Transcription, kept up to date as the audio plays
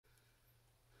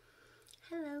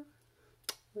Hello,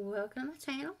 welcome to my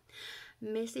channel.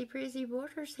 Missy Prizzy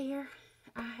Borders here.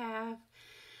 I have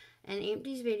an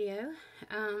empties video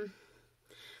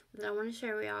that I want to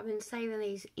share with y'all. I've been saving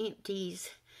these empties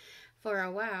for a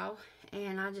while,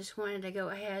 and I just wanted to go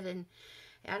ahead and,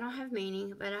 I don't have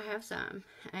many, but I have some,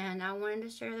 and I wanted to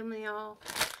share them with y'all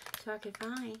so I could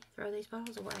finally throw these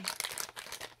bottles away.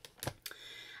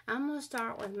 I'm going to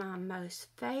start with my most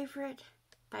favorite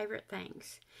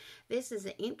things. This is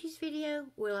an empties video.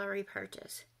 Will I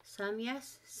repurchase? Some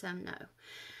yes, some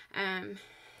no.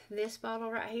 This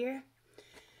bottle right here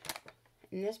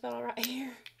and this bottle right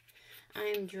here,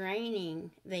 I'm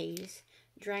draining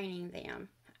them.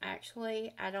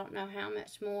 Actually, I don't know how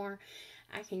much more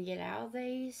I can get out of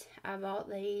these. I bought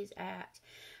these at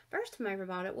first time I ever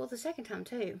bought it. Well, the second time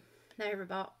too. I ever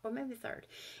bought, or maybe third.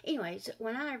 Anyways,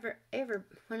 when I've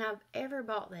ever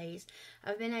bought these,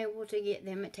 I've been able to get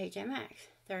them at TJ Maxx.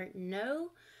 They're no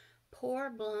Pore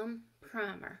Blum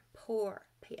Primer. Pore,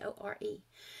 P-O-R-E.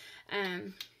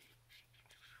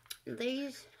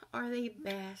 These are the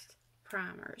best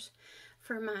primers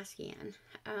for my skin.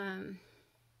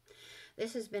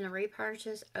 This has been a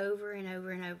repurchase over and over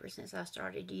and over since I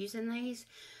started using these.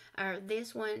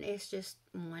 This one is just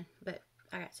one, but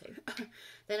I got two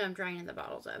that I'm draining the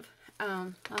bottles of.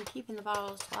 I'm keeping the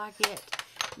bottles till I get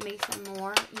me some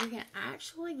more. You can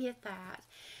actually get that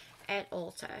at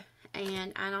Ulta.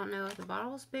 And I don't know if the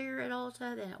bottle was bigger at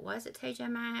Ulta than it was at TJ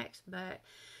Maxx, but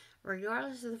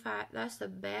regardless of the fact, that's the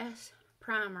best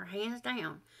primer, hands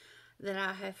down, that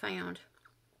I have found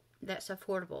that's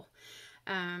affordable.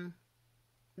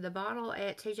 The bottle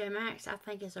at TJ Maxx, I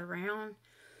think, is around,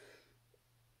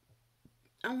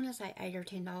 I want to say $8 or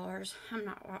 $10.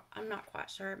 I'm not quite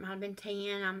sure. It might have been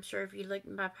 10. I'm sure if you look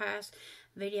at my past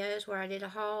videos where I did a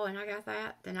haul and I got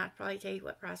that, then I'd probably tell you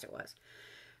what price it was.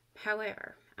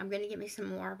 However, I'm going to get me some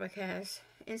more because,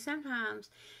 and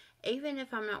sometimes, even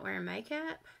if I'm not wearing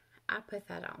makeup, I put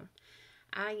that on.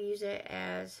 I use it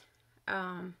as,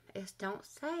 it don't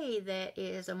say that it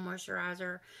is a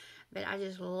moisturizer, but I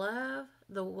just love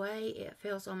the way it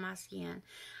feels on my skin.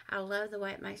 I love the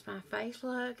way it makes my face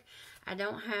look. I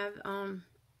don't have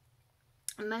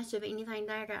much of anything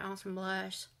there. I got on some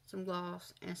blush, some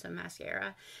gloss, and some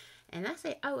mascara. And that's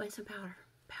it. Oh, and some powder.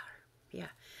 Yeah.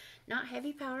 Not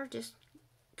heavy powder, just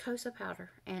Cosa powder.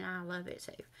 And I love it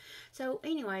too. So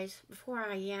anyways, before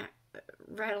I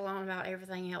rattle on about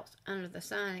everything else under the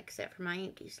sun except for my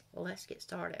empties, let's get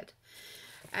started.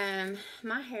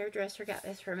 My hairdresser got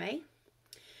this for me.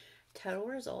 Total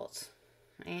Results.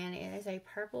 And it is a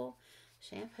purple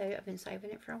shampoo. I've been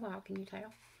saving it for a while. Can you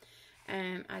tell?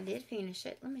 I did finish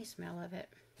it. Let me smell of it.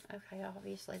 Okay,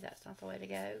 obviously that's not the way to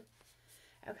go.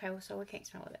 Okay, well, so we can't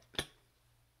smell of it.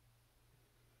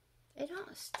 It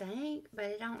don't stink, but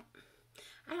I don't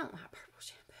like purple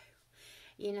shampoo.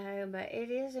 You know, but it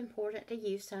is important to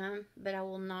use some, but I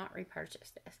will not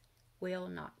repurchase this. Will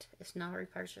not. It's not a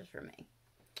repurchase for me.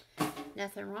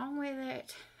 Nothing wrong with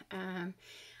it.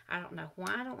 I don't know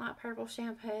why I don't like purple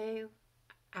shampoo.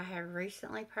 I have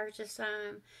recently purchased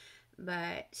some,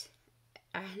 but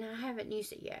I haven't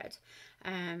used it yet.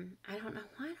 I don't know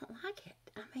why I don't like it.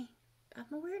 I mean, I'm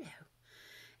a weirdo.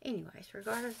 Anyways,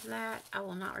 regardless of that, I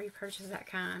will not repurchase that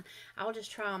kind. I'll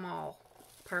just try them all,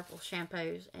 purple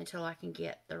shampoos, until I can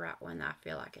get the right one that I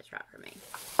feel like is right for me.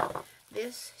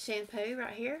 This shampoo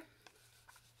right here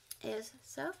is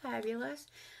so fabulous.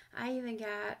 I even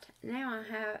got, now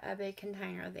I have a big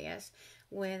container of this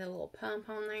with a little pump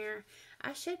on there.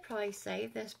 I should probably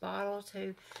save this bottle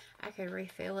to, I could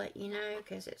refill it, you know,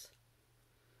 because it's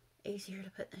easier to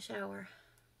put in the shower.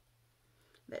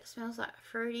 But it smells like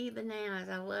fruity bananas.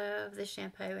 I love the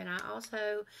shampoo, and I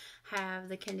also have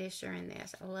the conditioner in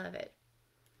this. I love it.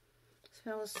 It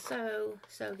smells so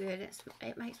good.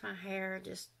 It makes my hair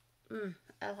just,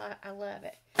 I love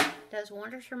it. It does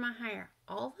wonders for my hair.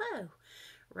 Although,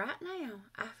 right now,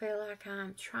 I feel like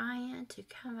I'm trying to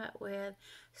come up with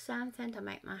something to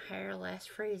make my hair less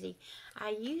frizzy. I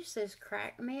use this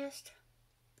crack mist.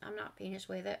 I'm not finished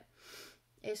with it.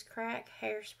 It's crack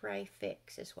hairspray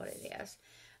fix is what it is.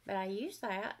 But I use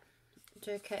that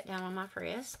to cut down on my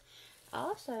frizz. I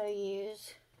also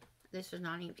use, this is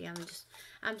not empty, I'm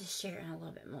just sharing a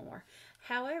little bit more.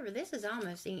 However, this is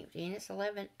almost empty, and it's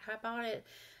 11, I bought it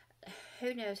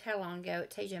who knows how long ago at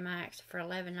TJ Maxx for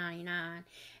 $11.99, and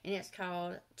it's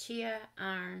called Chia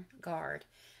Iron Guard.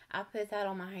 I put that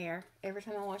on my hair every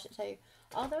time I wash it too.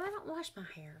 Although I don't wash my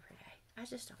hair every day. I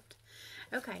just don't.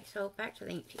 Okay, so back to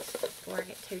the empties before I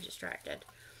get too distracted.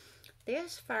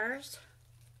 This first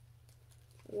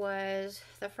was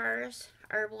the first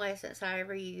herbal essence I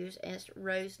ever used, and it's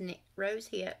rose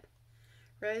hip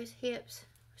Rose Hips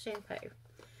shampoo.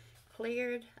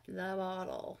 Cleared the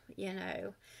bottle, you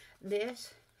know.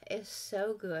 This is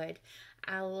so good.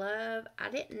 I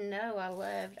didn't know I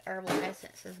loved herbal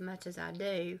essence as much as I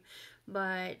do,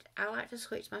 but I like to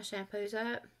switch my shampoos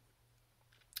up,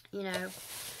 you know,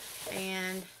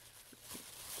 and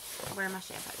wear my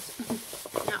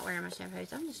shampoos. Not wearing my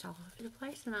shampoos. I'm just all over the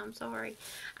place, and I'm sorry.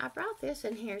 I brought this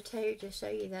in here, too, to show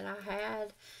you that I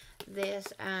had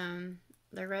this,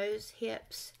 the Rose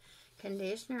Hips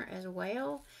conditioner as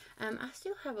well. I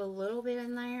still have a little bit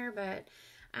in there, but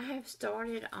I have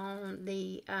started on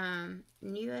the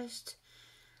newest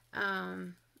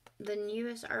herbal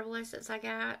essence I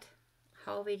got.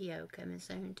 Haul video coming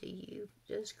soon to you,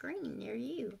 the screen near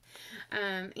you.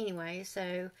 Anyway,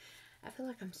 so I feel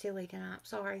like I'm silly tonight.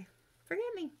 Sorry,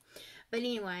 forgive me. But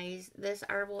anyways, this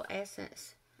herbal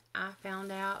essence, I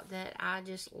found out that I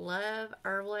just love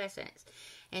herbal essence,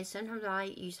 and sometimes I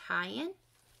use high-end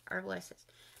herbal essence,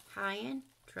 high-end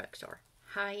drugstore,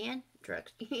 high-end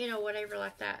drugs, you know, whatever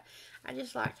like that. I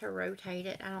just like to rotate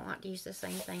it. I don't like to use the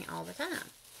same thing all the time.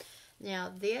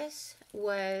 Now, this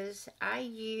was, I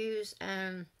use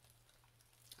Bath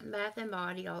and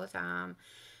Body all the time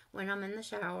when I'm in the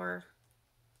shower.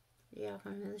 Yeah,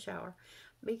 when I'm in the shower,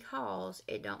 because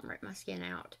it don't rip my skin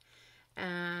out.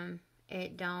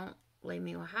 It don't leave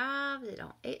me with hives. It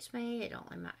don't itch me. It don't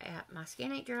leave my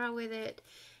skin ain't dry with it.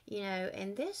 You know,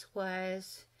 and this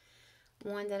was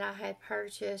one that I had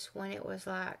purchased when it was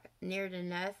like near to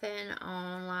nothing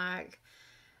on like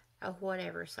a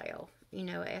whatever sale. You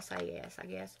know, SAS, I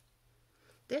guess.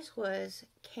 This was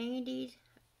Candied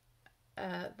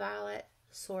Violet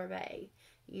Sorbet.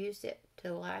 Used it to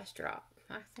the last drop.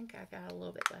 I think I got a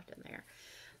little bit left in there.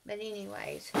 But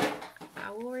anyways,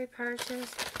 I will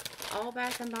repurchase all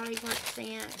Bath and Body Works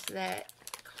scents that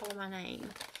call my name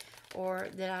or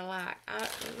that I like. I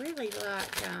really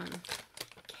like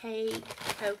cake,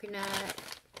 coconut,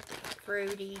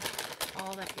 fruity,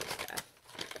 all that good stuff.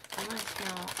 I want to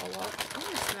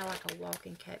smell like a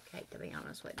walking cupcake, to be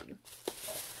honest with you.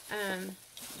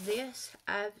 This,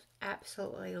 I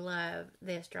absolutely love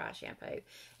this dry shampoo.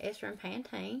 It's from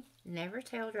Pantene. Never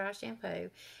Tell dry shampoo.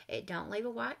 It don't leave a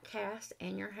white cast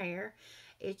in your hair.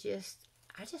 I just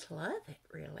love it,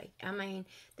 really. I mean,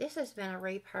 this has been a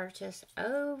repurchase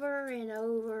over and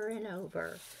over and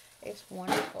over. It's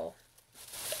wonderful.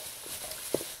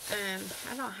 I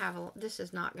don't have this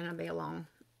is not going to be a long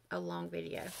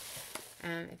video,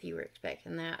 if you were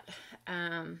expecting that.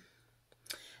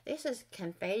 This is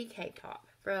confetti cake pop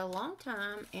for a long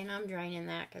time, and I'm draining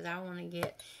that because I want to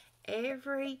get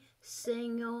every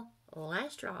single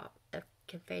last drop of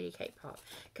confetti cake pop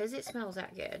because it smells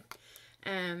that good.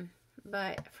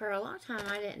 But for a long time,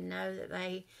 I didn't know that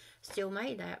they still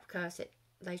made that because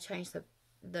they changed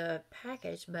the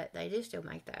package, but they do still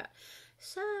make that.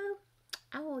 So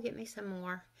I will get me some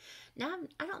more. Now,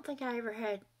 I don't think I ever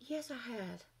had. Yes, I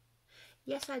had.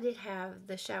 Yes, I did have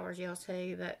the shower gel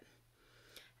too, but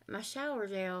my shower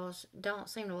gels don't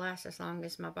seem to last as long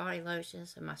as my body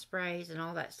lotions and my sprays and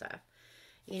all that stuff.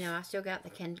 You know, I still got the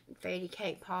confetti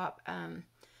cake pop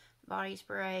body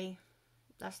spray.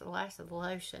 That's the last of the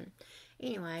lotion.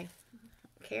 Anyway,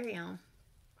 carry on.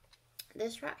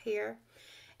 This right here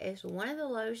is one of the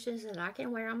lotions that I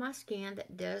can wear on my skin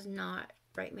that does not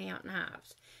break me out in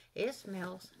hives. It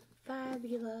smells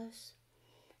fabulous.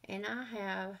 And I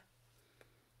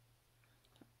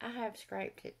have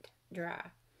scraped it dry.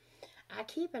 I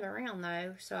keep it around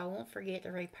though, so I won't forget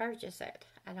to repurchase it.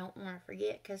 I don't want to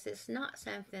forget because it's not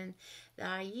something that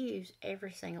I use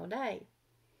every single day.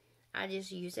 I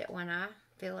just use it when I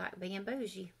feel like being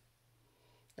bougie,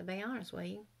 to be honest with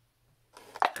you.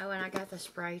 Oh, and I got the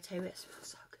spray too. It smells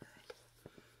so good.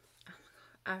 Oh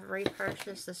my God. I've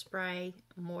repurchased the spray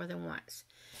more than once.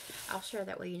 I'll share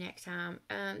that with you next time.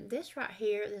 This right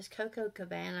here, this Coco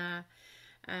Cabana,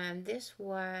 this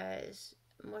was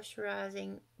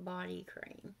moisturizing body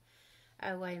cream.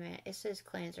 Oh, wait a minute. It says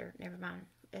cleanser. Never mind.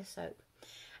 It's soap.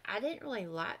 I didn't really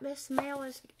like the smell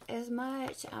as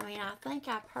much. I mean, I think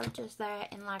I purchased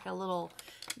that in like a little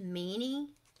mini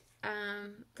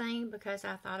thing because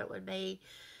I thought it would be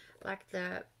like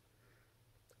the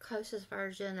closest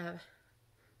version of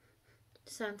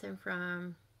something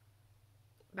from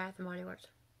Bath and Body Works.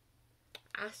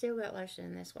 I still got lotion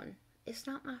in this one. It's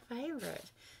not my favorite.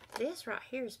 This right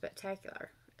here is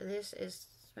spectacular. This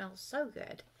smells so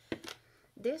good.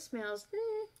 This smells,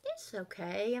 it's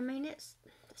okay. I mean, it's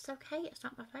okay. It's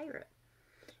not my favorite.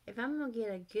 If I'm going to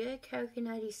get a good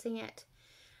coconutty scent,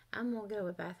 I'm going to go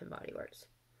with Bath and Body Works.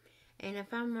 And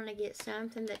if I'm going to get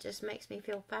something that just makes me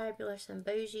feel fabulous and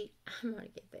bougie, I'm going to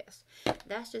get this.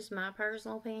 That's just my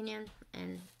personal opinion.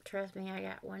 And trust me, I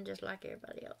got one just like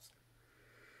everybody else.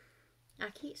 I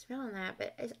keep smelling that,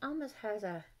 but it almost has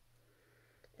a...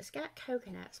 It's got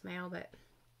coconut smell, but...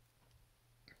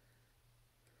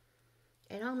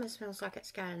 It almost smells like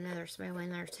it's got another smell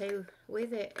in there too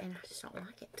with it. And I just don't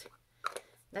like it.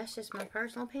 That's just my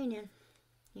personal opinion.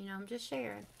 You know, I'm just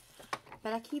sharing.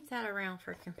 But I keep that around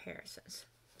for comparisons.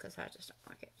 Because I just don't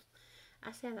like it.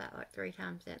 I said that like 3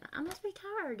 times then. I must be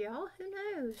tired, y'all. Who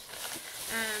knows?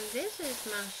 This is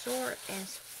my short and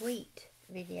sweet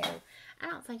video. I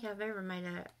don't think I've ever made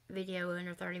a video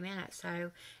under 30 minutes.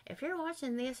 So, if you're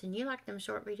watching this and you like them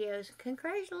short videos,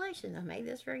 congratulations. I made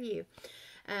this for you.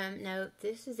 No,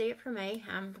 this is it for me.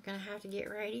 I'm going to have to get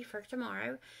ready for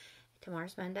tomorrow.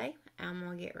 Tomorrow's Monday. I'm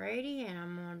going to get ready and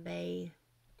I'm going to be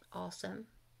awesome.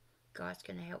 God's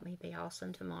going to help me be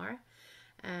awesome tomorrow.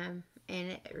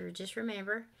 Just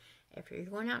remember, if you're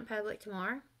going out in public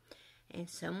tomorrow and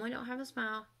someone don't have a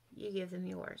smile, you give them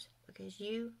yours because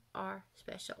you are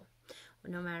special.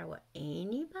 Well, no matter what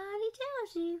anybody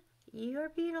tells you, you are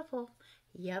beautiful.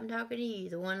 Yeah, I'm talking to you,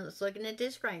 the one that's looking at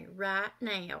this screen right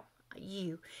now.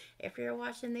 You. If you're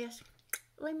watching this,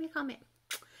 leave me a comment.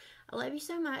 I love you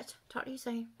so much. Talk to you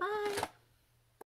soon. Bye.